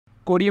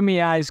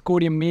CodiumAI's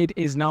Codiumate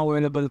is now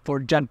available for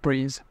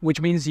JetBrains,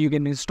 which means you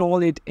can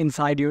install it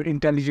inside your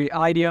IntelliJ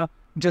IDEA,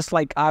 just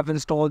like I've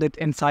installed it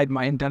inside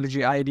my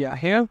IntelliJ IDEA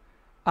here.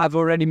 I've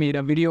already made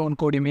a video on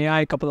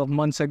CodiumAI a couple of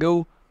months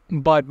ago,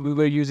 but we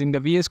were using the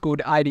VS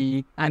Code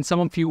IDE, and some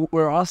of you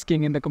were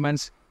asking in the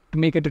comments to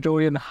make a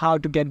tutorial on how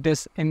to get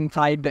this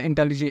inside the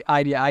IntelliJ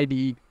IDEA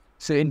IDE.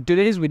 So in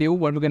today's video,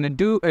 what we're going to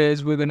do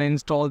is we're going to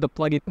install the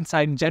plugin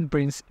inside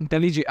JetBrains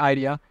IntelliJ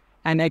IDEA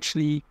and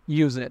actually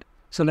use it.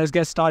 So let's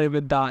get started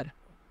with that.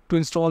 To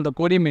install the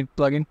Codiumate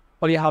plugin,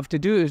 all you have to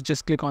do is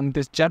just click on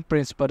this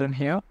JetBrains button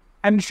here,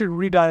 and it should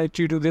redirect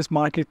you to this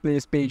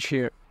marketplace page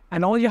here.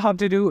 And all you have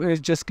to do is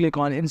just click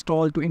on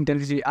install to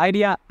IntelliJ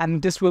IDEA,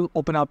 and this will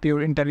open up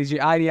your IntelliJ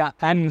IDEA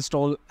and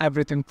install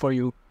everything for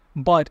you.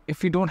 But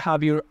if you don't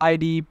have your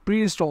IDE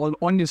pre-installed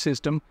on your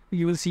system,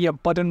 you will see a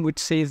button which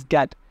says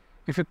get.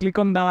 If you click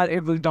on that,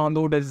 it will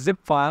download a zip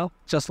file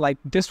just like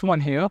this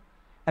one here,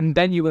 and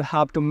then you will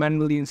have to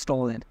manually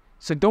install it.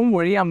 So don't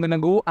worry, I'm gonna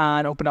go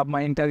and open up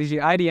my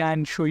IntelliJ IDEA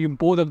and show you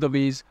both of the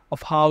ways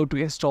of how to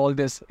install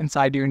this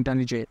inside your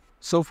IntelliJ.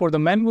 So for the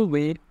manual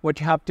way, what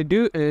you have to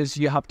do is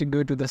you have to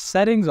go to the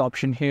settings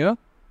option here,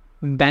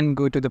 then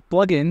go to the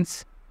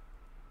plugins,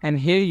 and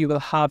here you will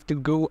have to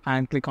go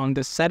and click on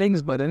the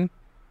settings button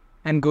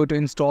and go to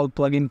install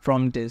plugin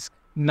from disk.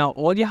 Now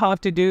all you have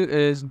to do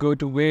is go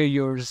to where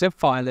your zip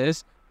file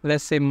is.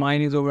 Let's say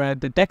mine is over at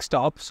the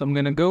desktop, so I'm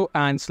gonna go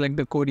and select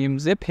the Codium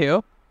zip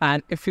here,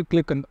 and if you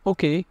click on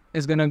OK,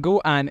 it's gonna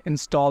go and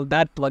install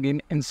that plugin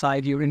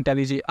inside your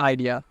IntelliJ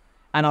IDEA.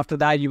 And after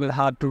that, you will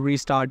have to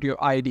restart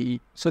your IDE.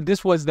 So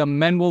this was the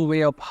manual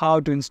way of how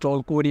to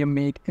install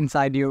Codiumate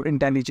inside your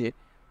IntelliJ.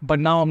 But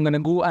now I'm gonna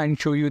go and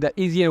show you the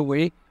easier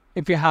way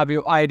if you have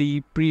your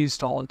IDE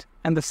pre-installed.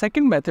 And the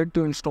second method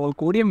to install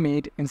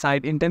Codiumate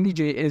inside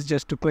IntelliJ is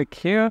just to click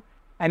here,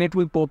 and it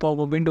will pop up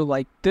a window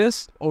like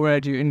this over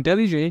at your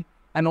IntelliJ,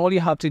 and all you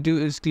have to do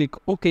is click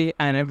OK,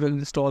 and it will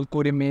install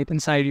Codiumate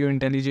inside your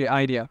IntelliJ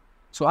IDEA.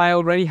 So I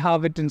already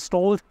have it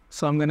installed,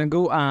 so I'm gonna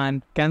go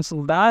and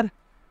cancel that.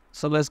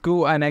 So let's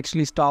go and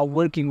actually start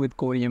working with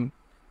Codium.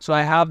 So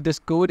I have this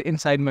code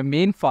inside my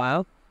main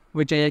file,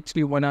 which I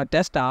actually wanna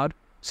test out.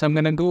 So I'm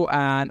gonna go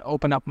and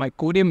open up my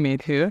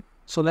Codiumate here.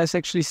 So let's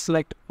actually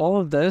select all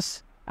of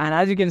this. And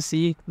as you can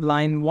see,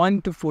 line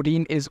 1 to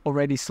 14 is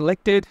already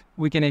selected.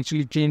 We can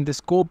actually change the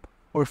scope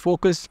or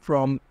focus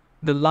from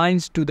the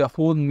lines to the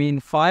whole main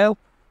file.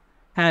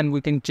 And we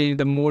can change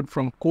the mode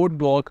from code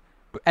block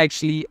to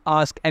actually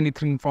ask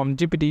anything from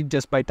GPT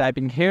just by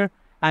typing here.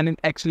 And it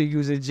actually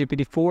uses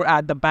GPT-4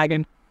 at the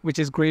backend, which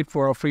is great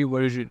for a free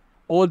version.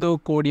 Although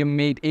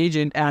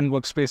Codiumate-Agent and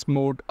Workspace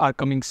mode are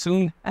coming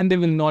soon, and they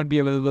will not be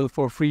available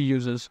for free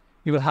users.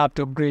 You will have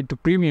to upgrade to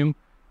premium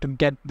to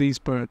get these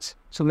perks.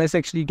 So let's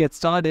actually get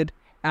started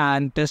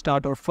and test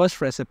out our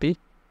first recipe.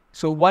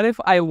 So what if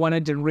I want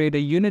to generate a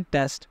unit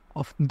test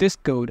of this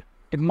code?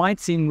 It might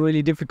seem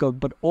really difficult,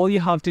 but all you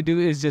have to do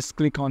is just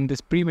click on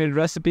this pre-made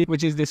recipe,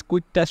 which is this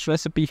quick test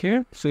recipe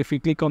here. So if you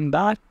click on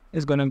that,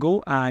 it's gonna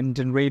go and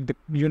generate the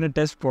unit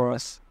test for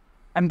us.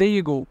 And there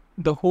you go.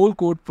 The whole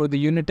code for the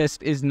unit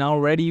test is now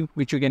ready,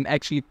 which you can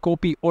actually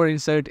copy or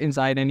insert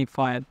inside any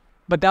file.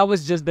 But that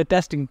was just the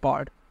testing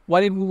part.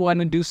 What if we want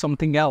to do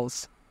something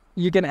else?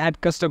 You can add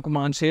custom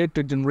commands here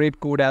to generate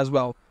code as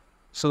well.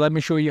 So let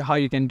me show you how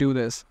you can do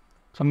this.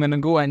 So I'm gonna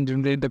go and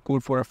generate the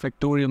code for a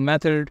factorial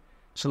method.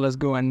 So let's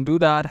go and do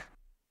that.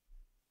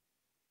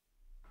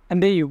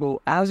 And there you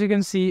go. As you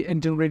can see, it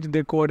generated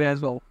the code as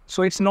well.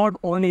 So it's not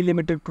only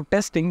limited to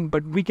testing,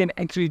 but we can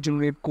actually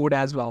generate code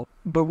as well.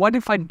 But what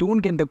if I don't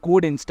get the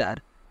code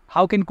instead?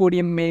 How can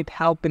Codiumate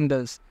help in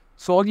this?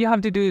 So all you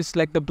have to do is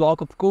select the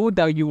block of code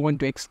that you want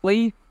to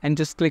explain and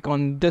just click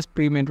on this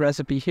pre-made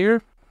recipe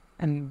here.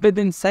 And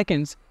within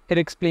seconds, it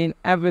explains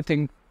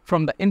everything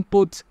from the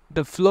inputs,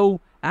 the flow,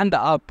 and the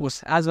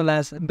outputs, as well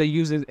as the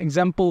user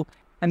example.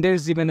 And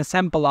there's even a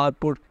sample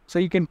output, so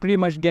you can pretty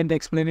much get the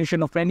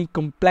explanation of any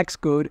complex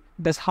code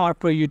that's hard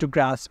for you to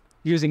grasp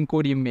using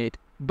Codiumate.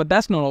 But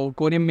that's not all.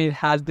 Codiumate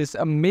has this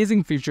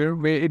amazing feature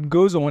where it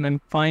goes on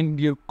and find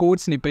your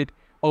code snippet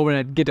over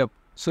at GitHub.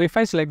 So if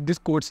I select this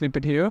code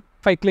snippet here,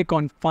 if I click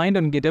on find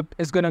on GitHub,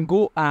 it's gonna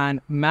go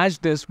and match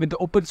this with the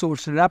open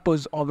source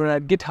repos over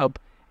at GitHub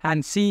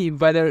and see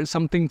whether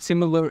something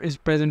similar is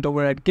present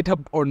over at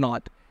GitHub or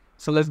not.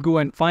 So let's go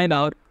and find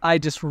out. I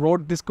just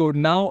wrote this code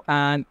now,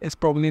 and it's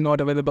probably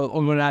not available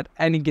over at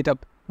any GitHub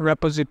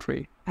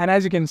repository. And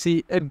as you can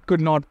see, it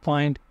could not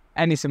find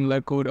any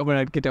similar code over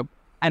at GitHub.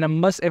 And I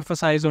must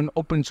emphasize on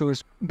open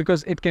source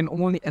because it can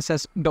only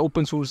access the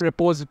open source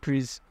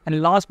repositories.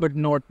 And last but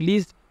not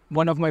least,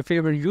 one of my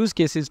favorite use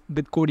cases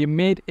with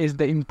Codiumate is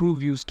the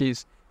improve use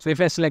case. So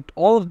if I select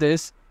all of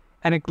this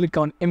and I click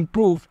on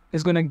improve,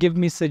 it's going to give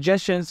me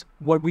suggestions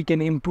what we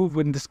can improve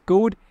with this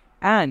code.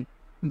 And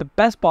the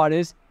best part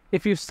is,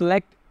 if you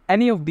select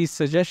any of these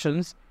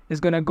suggestions, it's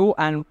going to go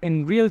and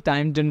in real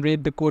time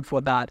generate the code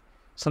for that.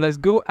 So let's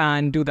go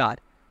and do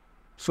that.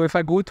 So if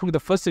I go through the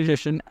first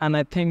suggestion, and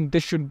I think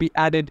this should be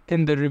added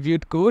in the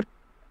reviewed code,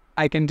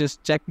 I can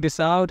just check this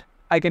out.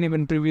 I can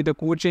even preview the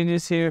code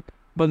changes here.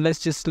 But let's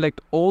just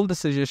select all the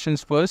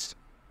suggestions first,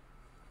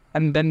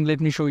 and then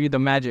let me show you the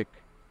magic.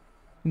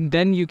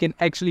 Then you can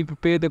actually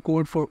prepare the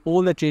code for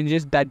all the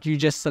changes that you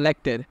just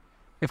selected.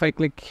 If I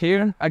click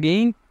here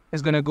again,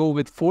 it's gonna go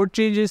with 4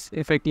 changes.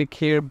 If I click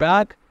here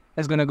back,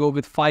 it's gonna go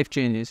with 5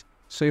 changes.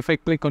 So if I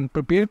click on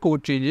prepare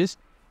code changes,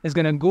 it's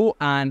gonna go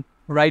and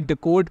write the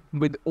code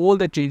with all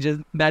the changes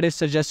that is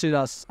suggested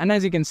us. And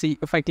as you can see,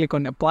 if I click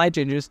on apply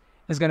changes,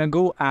 it's gonna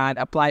go and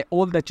apply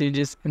all the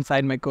changes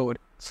inside my code.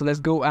 So let's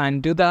go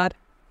and do that.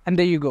 And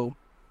there you go.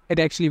 It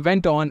actually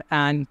went on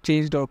and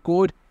changed our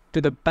code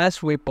to the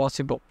best way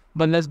possible.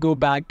 But let's go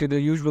back to the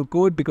usual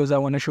code because I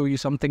want to show you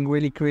something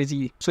really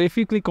crazy. So if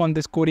you click on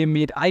this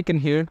Codiumate icon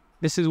here,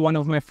 this is one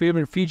of my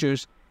favorite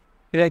features.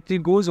 It actually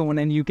goes on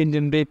and you can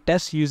generate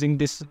tests using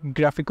this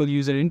graphical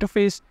user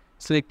interface,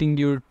 selecting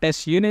your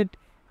test unit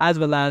as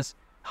well as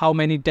how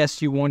many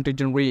tests you want to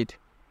generate.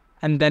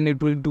 And then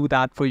it will do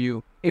that for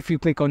you. If you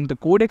click on the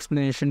code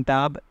explanation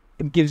tab,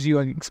 it gives you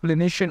an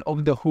explanation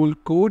of the whole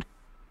code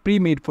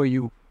pre-made for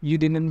you. You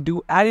didn't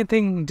do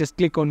anything, just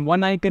click on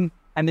one icon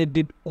and it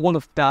did all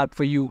of that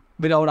for you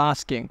without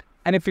asking.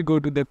 And if you go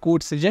to the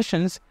code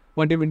suggestions,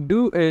 what it will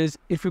do is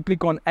if you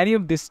click on any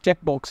of these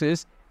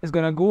checkboxes, it's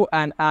gonna go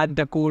and add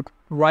the code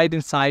right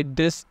inside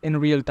this in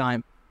real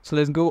time. So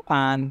let's go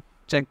and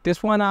check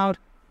this one out.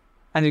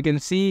 And you can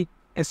see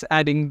it's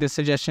adding the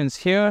suggestions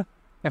here.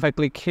 If I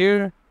click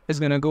here, it's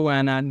gonna go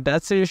and add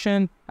that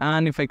suggestion.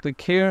 And if I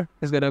click here,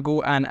 it's gonna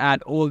go and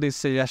add all these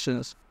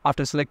suggestions.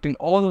 After selecting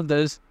all of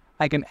this,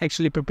 I can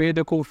actually prepare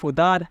the code for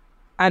that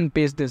and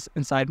paste this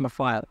inside my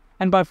file.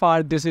 And by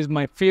far, this is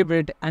my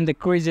favorite and the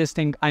craziest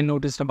thing I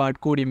noticed about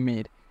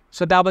Codiumate.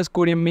 So that was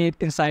Codiumate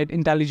inside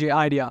IntelliJ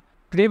IDEA.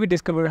 Today we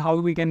discovered how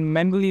we can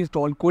manually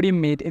install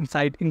Codiumate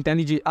inside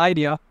IntelliJ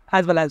IDEA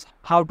as well as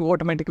how to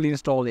automatically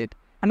install it.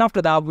 And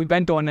after that, we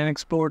went on and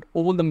explored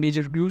all the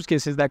major use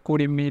cases that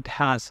Codiumate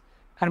has.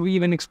 And we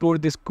even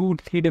explored this cool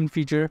hidden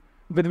feature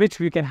with which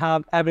we can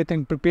have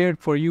everything prepared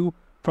for you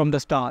from the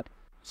start.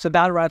 So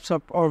that wraps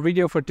up our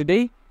video for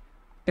today.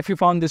 If you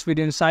found this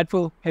video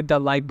insightful, hit the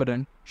like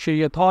button. Share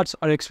your thoughts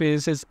or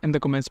experiences in the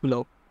comments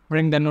below.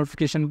 Ring the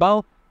notification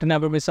bell to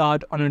never miss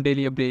out on our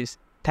daily updates.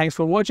 Thanks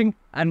for watching,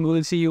 and we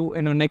will see you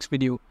in our next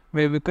video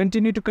where we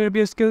continue to curb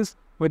your skills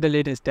with the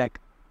latest tech.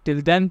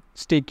 Till then,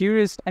 stay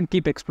curious and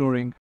keep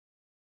exploring.